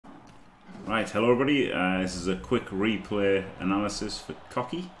Right, hello everybody. This is a quick replay analysis for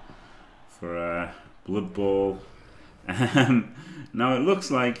Cocky for Blood Bowl. Now it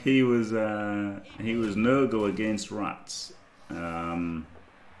looks like he was Nurgle against rats. Very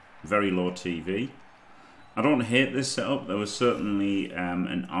low TV. I don't hate this setup. There was certainly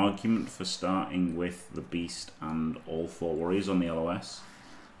an argument for starting with the Beast and all 4 warriors on the LOS,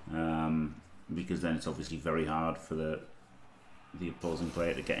 because then it's obviously very hard for the opposing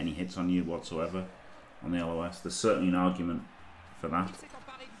player to get any hits on you whatsoever on the LOS. There's certainly an argument for that.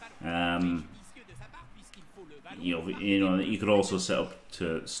 You know, you could also set up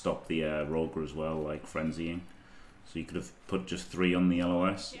to stop the Roger as well, like frenzying. So you could have put just 3 on the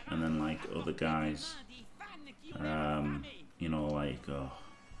LOS, and then like other guys, you know, like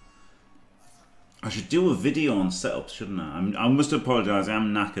I should do a video on setups, shouldn't I? I must apologise.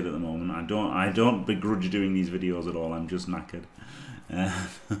 I'm knackered at the moment. I don't begrudge doing these videos at all. I'm just knackered.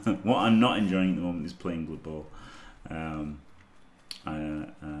 What I'm not enjoying at the moment is playing Blood Bowl. I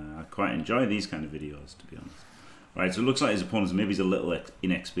quite enjoy these kind of videos, to be honest. Right, so it looks like his opponent maybe he's a little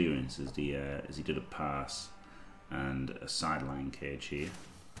inexperienced as he did a pass and a sideline cage here.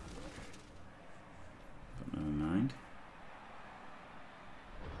 But never mind.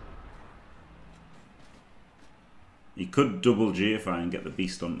 He could double GFI and get the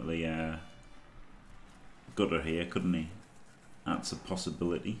Beast onto the gutter here, couldn't he? That's a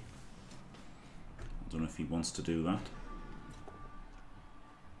possibility. I don't know if he wants to do that.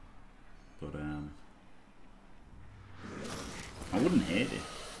 But I wouldn't hate it.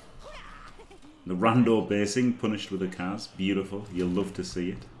 The rando basing punished with a Kaz. Beautiful. You'll love to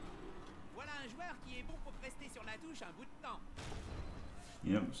see it.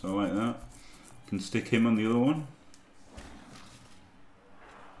 Yep, so like that. Can stick him on the other one.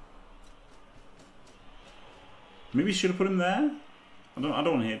 Maybe should have put him there. I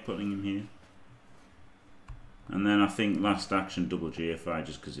don't hate putting him here. And then I think last action double GFI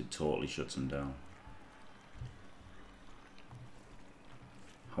just because it totally shuts him down.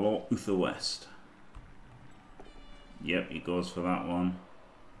 Hello, Uther West. Yep, he goes for that one.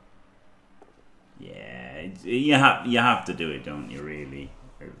 Yeah, you have to do it, don't you? Really,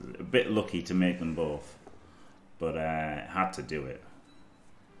 a bit lucky to make them both, but had to do it.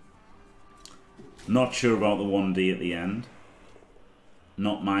 Not sure about the 1D at the end.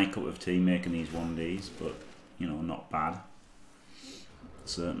 Not my cup of tea making these 1Ds, but you know, not bad.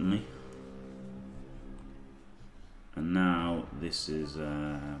 Certainly. And now this is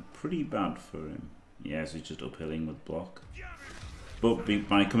pretty bad for him. Yes, he's just uphilling with block. But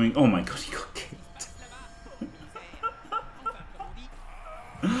by coming... Oh my god, he got killed.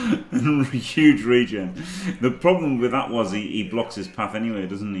 Huge regen. The problem with that was he blocks his path anyway,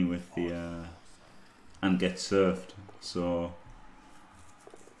 doesn't he, with the... and gets surfed. So...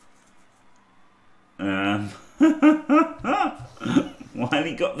 while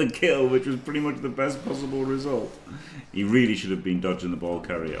he got the kill, which was pretty much the best possible result, he really should have been dodging the ball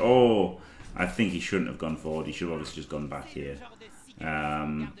carrier. Oh, I think he shouldn't have gone forward. He should have obviously just gone back here.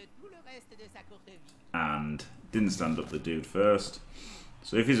 And didn't stand up the dude first.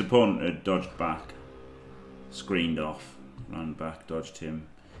 So if his opponent had dodged back, screened off, ran back, dodged him,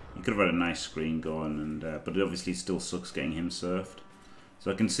 he could have had a nice screen going, and but it obviously still sucks getting him surfed. So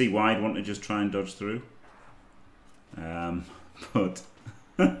I can see why I'd want to just try and dodge through. But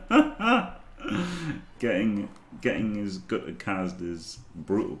getting his gutter cast is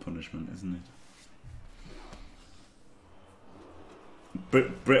brutal punishment, isn't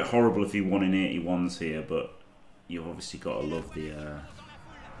it? Bit horrible if he won in 81s here, but you've obviously got to love the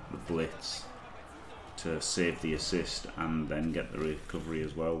blitz to save the assist and then get the recovery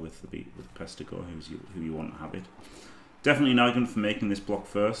as well with Pestigo, who you want to have it. Definitely an argument for making this block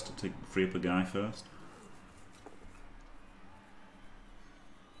first to free up a guy first.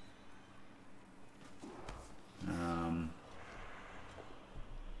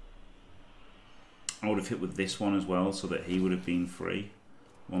 I would have hit with this one as well, so that he would have been free.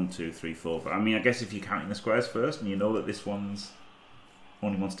 1, 2, 3, 4. But I mean, I guess if you're counting the squares first, and you know that this one's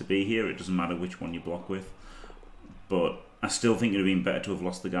only wants to be here, it doesn't matter which one you block with. But I still think it would have been better to have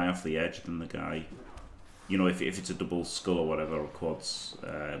lost the guy off the edge than the guy. You know, if it's a double skull or whatever, or quads,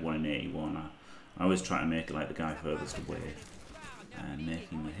 1 in 81, I always try to make it like the guy furthest away and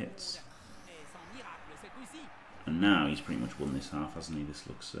making the hits. And now he's pretty much won this half, hasn't he? This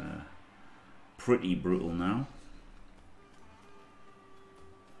looks pretty brutal now.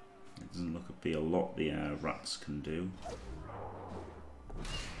 It doesn't look to be a lot the rats can do.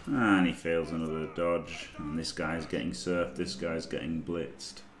 And he fails another dodge. And this guy's getting surfed, this guy's getting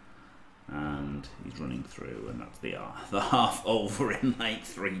blitzed. And he's running through, and that's the half over in like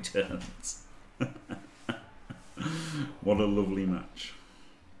 3 turns. What a lovely match.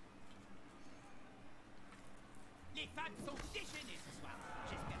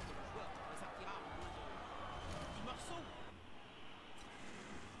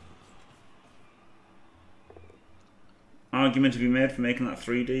 Argument to be made for making that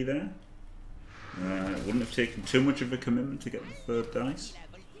 3D there. It wouldn't have taken too much of a commitment to get the third dice.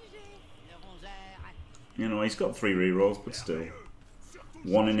 You know, he's got 3 rerolls, but still.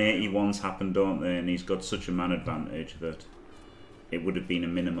 1 in 81's happened, don't they? And he's got such a man advantage that it would have been a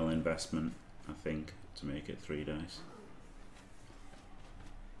minimal investment, I think, to make it 3 dice.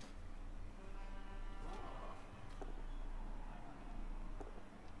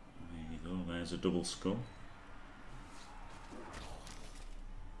 There you go, there's a double skull.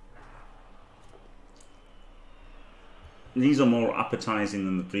 These are more appetising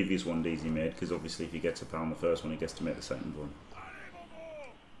than the previous 1Ds he made, because obviously if he gets a pound the first one, he gets to make the second one.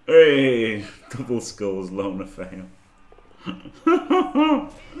 Hey! Double skulls, loner fail.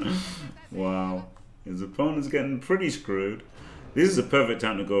 Wow. His opponent's getting pretty screwed. This is a perfect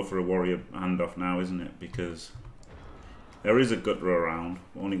time to go for a warrior handoff now, isn't it? Because there is a gutter around,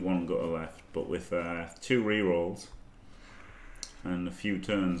 only 1 gutter left, but with 2 rerolls and a few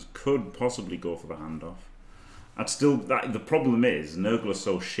turns, could possibly go for the handoff. I'd still, the problem is, Nurgle is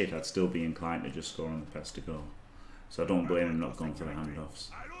so shit, I'd still be inclined to just score on the pest to go. So I don't blame him not going for the handoffs.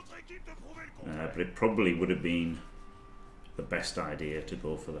 But it probably would have been the best idea to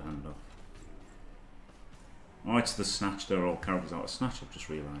go for the handoff. Oh, it's the Snatch, they're all characters out of Snatch, I've just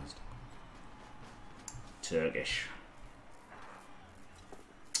realised. Turkish.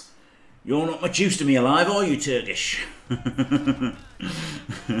 You're not much use to me alive, are you, Turkish?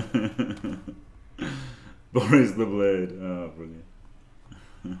 Boris the Blade. Oh, brilliant.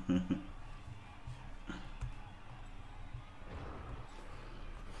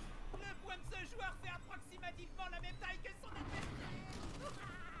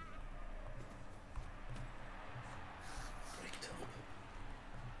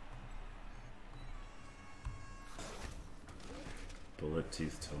 Bullet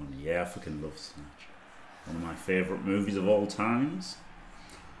Tooth Tony. Yeah, I fucking love Snatch. One of my favourite movies of all times.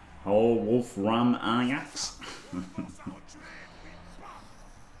 Oh, Wolfram Ajax.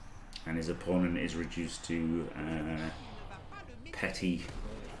 And his opponent is reduced to petty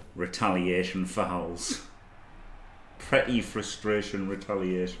retaliation fouls. Petty frustration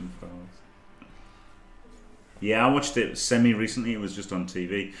retaliation fouls. Yeah, I watched it semi-recently. It was just on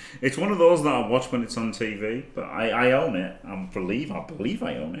TV. It's one of those that I watch when it's on TV, but I own it. I believe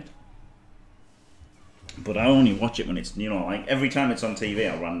I own it. But I only watch it when it's, you know, like every time it's on TV,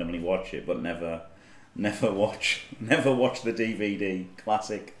 I'll randomly watch it, but never watch the DVD.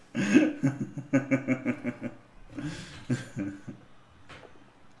 Classic.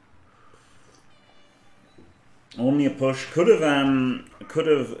 Only a push could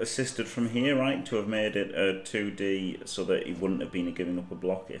have assisted from here, right? To have made it a 2D, so that he wouldn't have been giving up a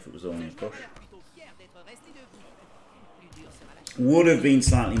block if it was only a push. Would have been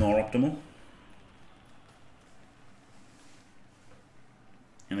slightly more optimal.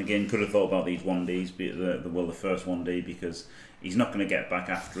 And again, could have thought about these 1Ds, the first 1D, because he's not going to get back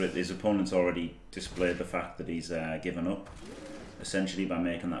after it. His opponent's already displayed the fact that he's given up, essentially, by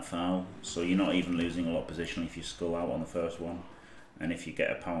making that foul. So you're not even losing a lot positionally if you skull out on the first one. And if you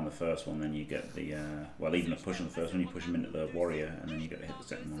get a power on the first one, then you get the, well, even a push on the first one, you push him into the warrior, and then you get to hit the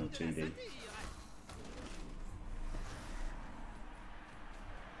second one with 2D.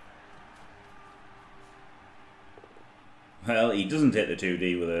 Well, he doesn't hit the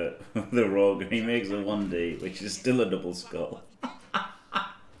 2D with a rogue, and he makes a 1D, which is still a double skull.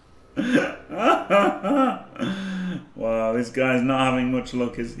 Wow, this guy's not having much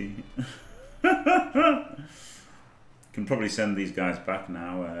luck, is he? Can probably send these guys back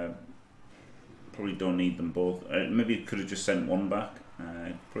now. Probably don't need them both. Maybe could have just sent one back.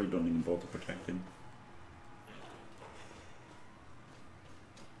 Probably don't need them both to protect him.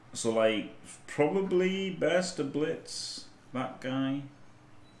 So, like, probably best to blitz that guy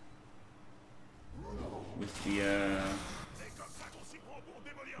with the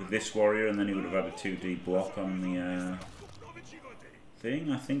with this warrior, and then he would have had a 2D block on the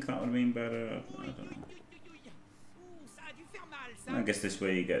thing. I think that would have been better. I don't know. I guess this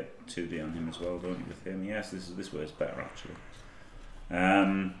way you get 2D on him as well, don't you, with him? Yes, this way is better, actually.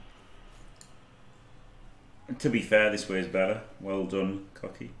 To be fair, this way is better. Well done,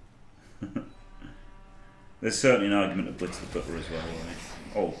 Cocky. There's certainly an argument to blitz the gutter as well, right?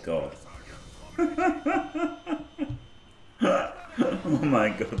 Oh, God. Oh my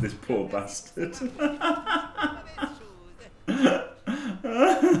god, this poor bastard.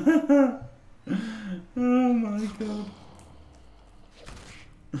 Oh my god.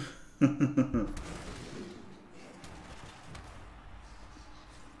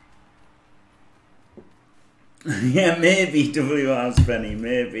 Yeah, maybe WR Penny,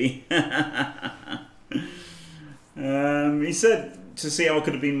 maybe. He said to see how it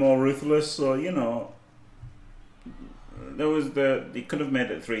could have been more ruthless, so you know, there was he could have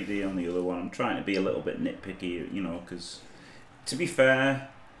made it 3D on the other one. I'm trying to be a little bit nitpicky, you know, because to be fair,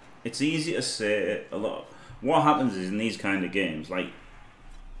 it's easy to say a lot. What happens is in these kind of games, like,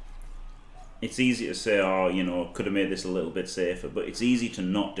 it's easy to say, oh, you know, could have made this a little bit safer, but it's easy to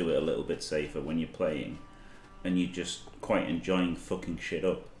not do it a little bit safer when you're playing and you're just quite enjoying fucking shit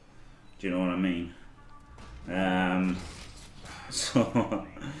up. Do you know what I mean?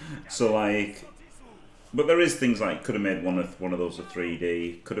 So like, but there is things like could have made one of those a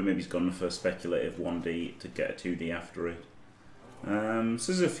 3D, could have maybe gone for speculative 1D to get a 2D after it. So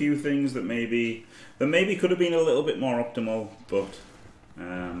there's a few things that maybe could have been a little bit more optimal, but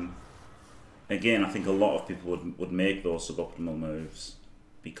again, I think a lot of people would make those suboptimal moves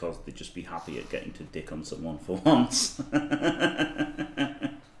because they'd just be happy at getting to dick on someone for once.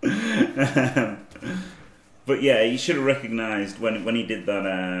 But yeah, he should have recognised when he did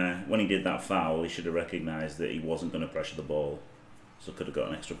that foul. He should have recognised that he wasn't going to pressure the ball, so could have got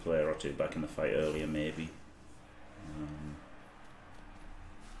an extra player or two back in the fight earlier, maybe.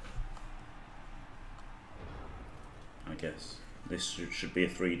 I guess this should be a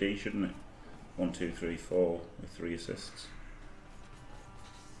 3D, shouldn't it? 1, 2, 3, 4 with 3 assists.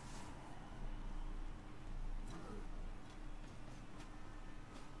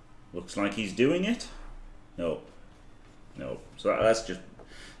 Looks like he's doing it. No. So that's just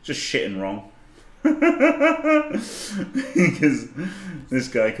shitting wrong. Because this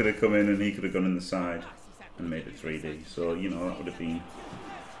guy could have come in and he could have gone in the side and made it 3D. So you know that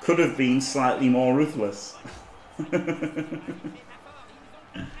could have been slightly more ruthless.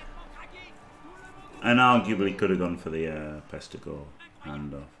 And arguably could have gone for the Pestigo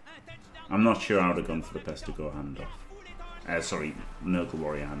handoff. I'm not sure I would have gone for the Pestigo handoff. Sorry, Nurgle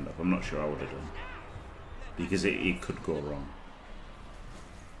Warrior handoff. I'm not sure I would have done. Because it could go wrong.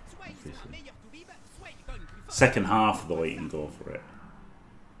 Obviously. Second half though, he can go for it.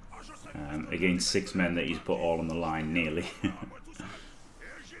 Against 6 men that he's put all on the line nearly.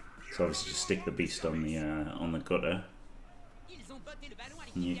 So obviously just stick the beast on the gutter.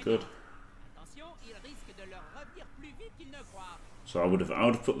 And you're good. So I would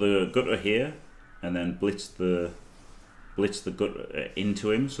have put the gutter here and then blitz the gutter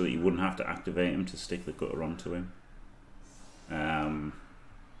into him so that you wouldn't have to activate him to stick the gutter onto him.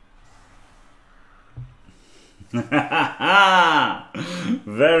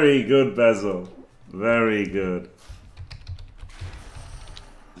 Very good, Bezel. Very good.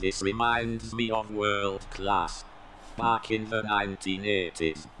 This reminds me of World Class back in the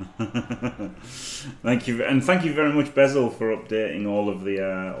 1980s. Thank you, and thank you very much, Bezel, for updating all of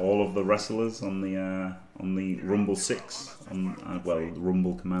the wrestlers on the Rumble 6 well, the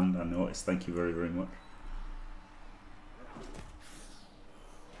Rumble command. I noticed. Thank you very, very much.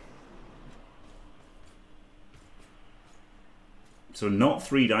 So not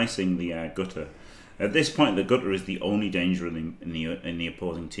 3-dicing the gutter. At this point, the gutter is the only danger in the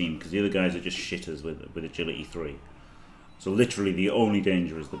opposing team because the other guys are just shitters with agility 3. So literally the only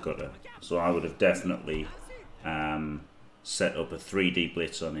danger is the gutter. So I would have definitely set up a 3D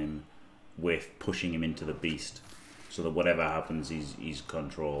blitz on him with pushing him into the beast, so that whatever happens, he's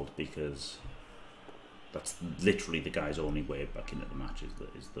controlled, because that's literally the guy's only way back into the match is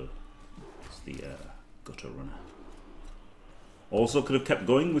the gutter runner. Also could have kept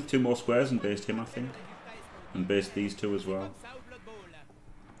going with 2 more squares and based him, I think. And based these 2 as well.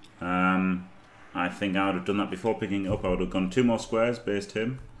 I think I would have done that before picking it up. I would have gone 2 more squares, based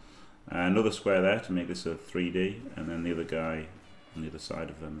him. Another square there to make this a 3D. And then the other guy on the other side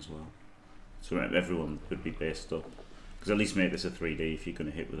of them as well. So everyone would be based up. Because at least make this a 3D if you're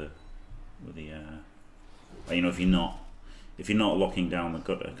going to hit with the you know, if you're not locking down the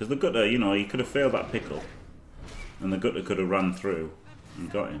gutter. Because the gutter, you know, you could have failed that pick up. And the gutter could have run through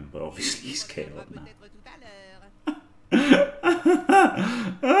and got him, but obviously he's KO'd now.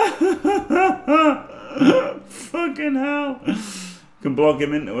 Fucking hell! Can block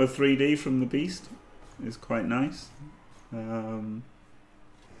him into a 3D from the beast. It's quite nice.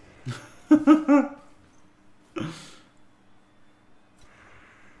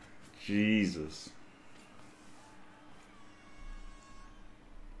 Jesus.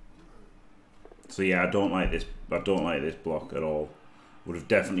 So yeah, I don't like this block at all. would have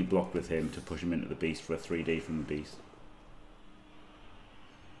definitely blocked with him to push him into the beast for a 3D from the beast.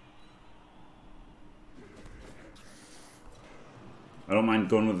 I don't mind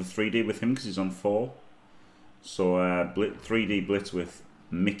going with the 3D with him because he's on 4. So 3D blitz with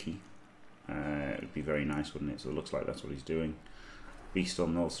Mickey. It would be very nice, wouldn't it? So it looks like that's what he's doing. Beast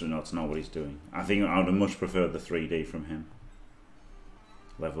on those 3, no, it's not what he's doing. I think I would have much preferred the 3D from him.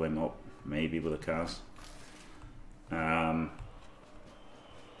 Level him up, maybe with a Kaz.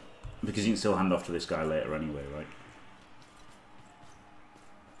 Because you can still hand off to this guy later anyway, right?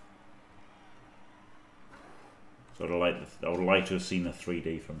 So I would like to have seen the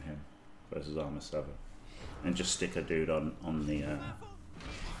 3D from him versus Armor 7. And just stick a dude on the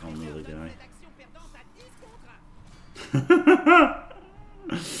other guy.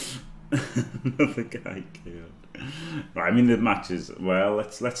 Another guy killed. Right, I mean the match is, well,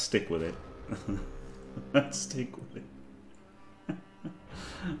 let's stick with it. Let's stick with it.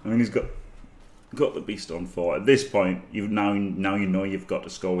 I mean he's got the beast on 4. At this point, you know you've got to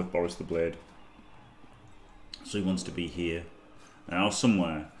score with Boris the Blade. So he wants to be here. Now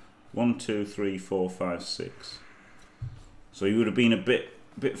somewhere. 1, 2, 3, 4, 5, 6. So he would have been a bit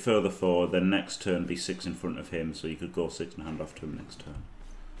further forward, then next turn be 6 in front of him, so you could go 6 and hand off to him next turn.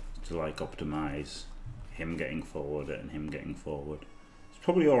 To like optimise him getting forward and him getting forward. It's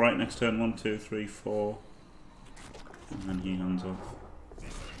probably alright next turn. 1, 2, 3, 4. And then he hands off.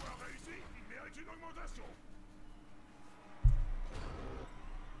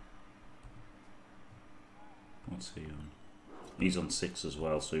 What's he on? He's on 6 as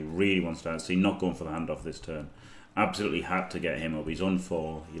well, so he really wants to. So he's not going for the handoff this turn. Absolutely had to get him up. He's on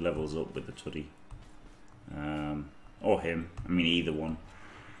 4. He levels up with the Tuddy. Or him. I mean, either one.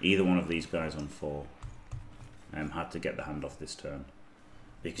 Either one of these guys on 4 had to get the handoff this turn.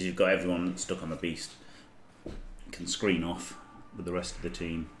 Because you've got everyone stuck on the beast. Can screen off with the rest of the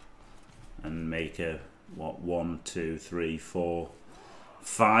team. And make a, what, 1, 2, 3, 4...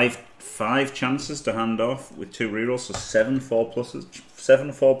 Five chances to hand off with 2 rerolls, so 7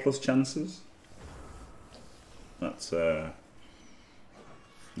 4+ chances. That's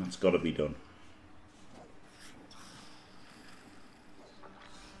got to be done.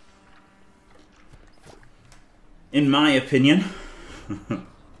 In my opinion, I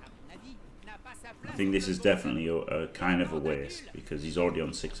think this is definitely a kind of a waste because he's already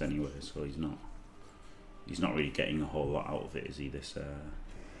on 6 anyway, so he's not really getting a whole lot out of it, is he? This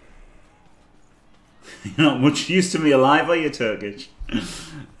you're not much use to me alive, are you, Turkish?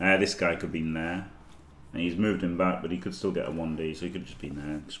 This guy could be in there. And he's moved him back, but he could still get a 1D, so he could just be in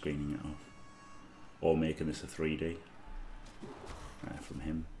there screening it off. Or making this a 3D from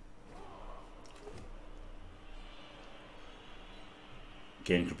him.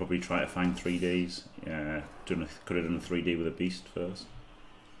 Again, could probably try to find 3Ds. Yeah, could have done a 3D with a beast first.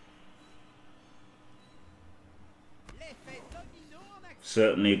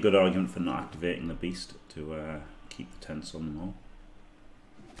 Certainly a good argument for not activating the beast to keep the tents on them all.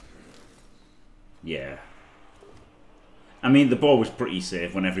 Yeah. I mean, the ball was pretty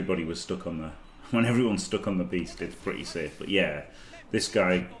safe when everybody was stuck on the... When everyone's stuck on the beast, it's pretty safe. But yeah, this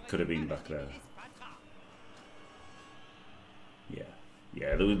guy could have been back there. Yeah.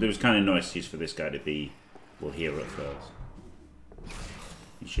 Yeah, there was kind of no excuse for this guy to be... Well, here at first.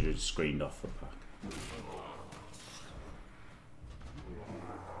 He should have screened off the pack.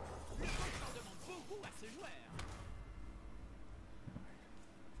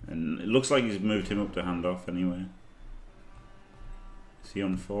 And it looks like he's moved him up to hand off anyway. Is he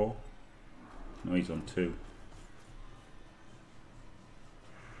on 4? No, he's on 2.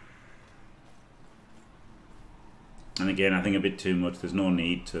 And again, I think a bit too much. There's no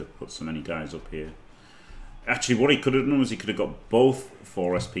need to put so many guys up here. Actually, what he could have done was he could have got both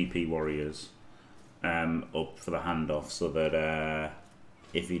 4 SPP warriors up for the handoff, so that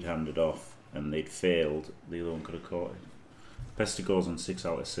if he'd handed off and they'd failed, the other one could have caught it. Pester goes on 6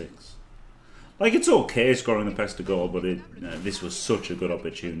 out of 6. Like, it's okay scoring the Pester goal, but this was such a good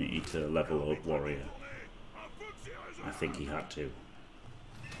opportunity to level up Warrior. I think he had to.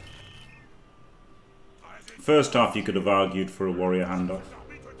 First half, you could have argued for a Warrior handoff.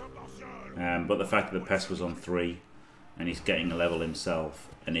 But the fact that the Pest was on 3 and he's getting a level himself,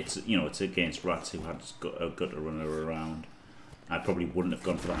 and it's against rats who had a gutter runner around, I probably wouldn't have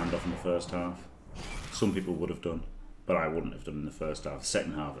gone for the handoff in the first half. Some people would have done. But I wouldn't have done in the first half.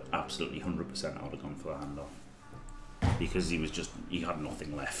 Second half, absolutely 100% I would have gone for the handoff. Because he had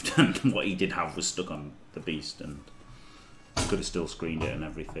nothing left. And what he did have was stuck on the beast and could have still screened it and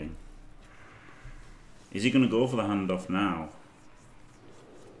everything. Is he going to go for the handoff now?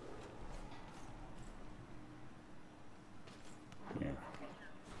 Yeah.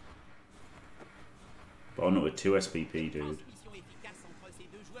 Oh no, with 2 SPP, dude.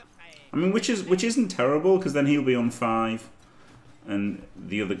 I mean, which isn't terrible, because then he'll be on 5. And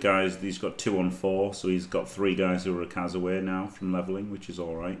the other guys, he's got 2 on 4, so he's got 3 guys who are a Kaz away now from leveling, which is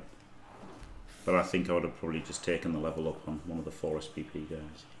alright. But I think I would have probably just taken the level up on one of the 4 SPP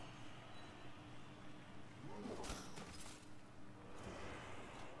guys.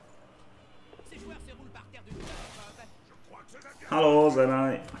 Hello,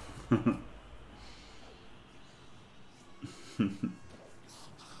 Zenite.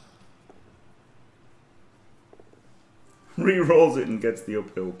 Re-rolls it and gets the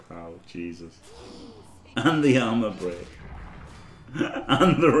uphill pow. Jesus. And the armor break.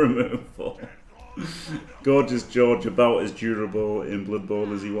 And the removal. Gorgeous George, about as durable in Blood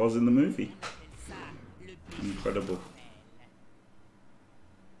Bowl as he was in the movie. Incredible.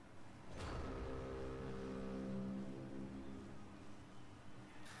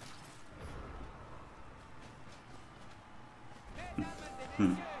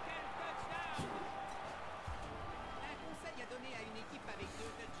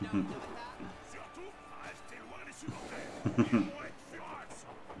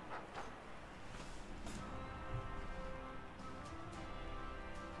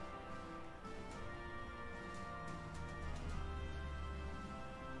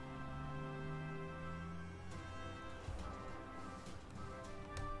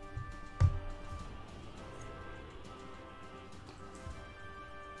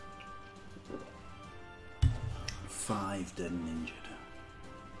 Five dead and injured.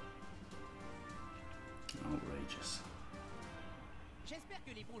 Outrageous.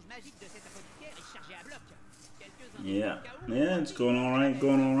 Yeah, yeah, it's going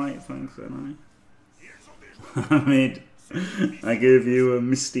alright, thanks, I gave you a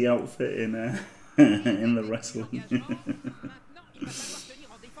misty outfit in in the wrestling.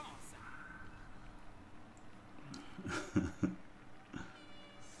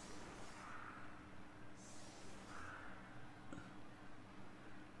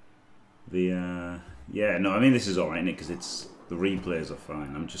 Yeah, no, I mean this is alright, Nick, because it's the replays are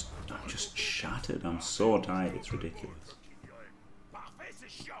fine. I'm just shattered. I'm so tired. It's ridiculous.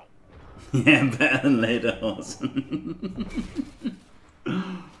 Yeah, better than Lederhosen.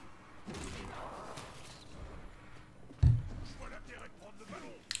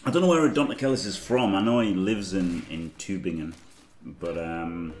 I don't know where Odontokellis is from. I know he lives in Tübingen, but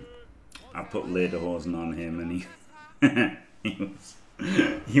I put Lederhosen on him, and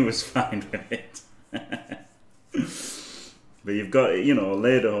he was fine with it. But you've got, you know,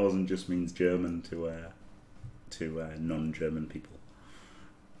 Lederhosen just means German to non-German people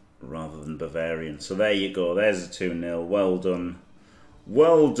rather than Bavarian. So there you go. There's a 2-0. Well done.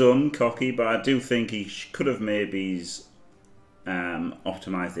 Well done, Cocky. But I do think he could have maybe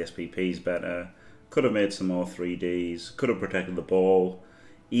optimised the SPPs better. Could have made some more 3Ds. Could have protected the ball.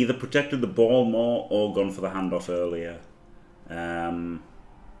 Either protected the ball more or gone for the handoff earlier.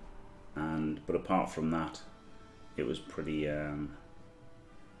 But apart from that, it was pretty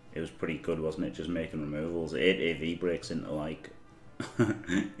good, wasn't it? Just making removals. 8 AV breaks into like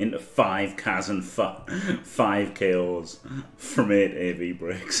into 5 Kaz and 5 KOs from 8 AV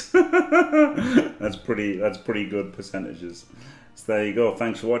breaks. That's pretty good percentages. So there you go.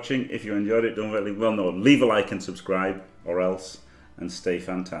 Thanks for watching. If you enjoyed it, don't forget leave a like and subscribe, or else, and stay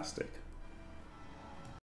fantastic.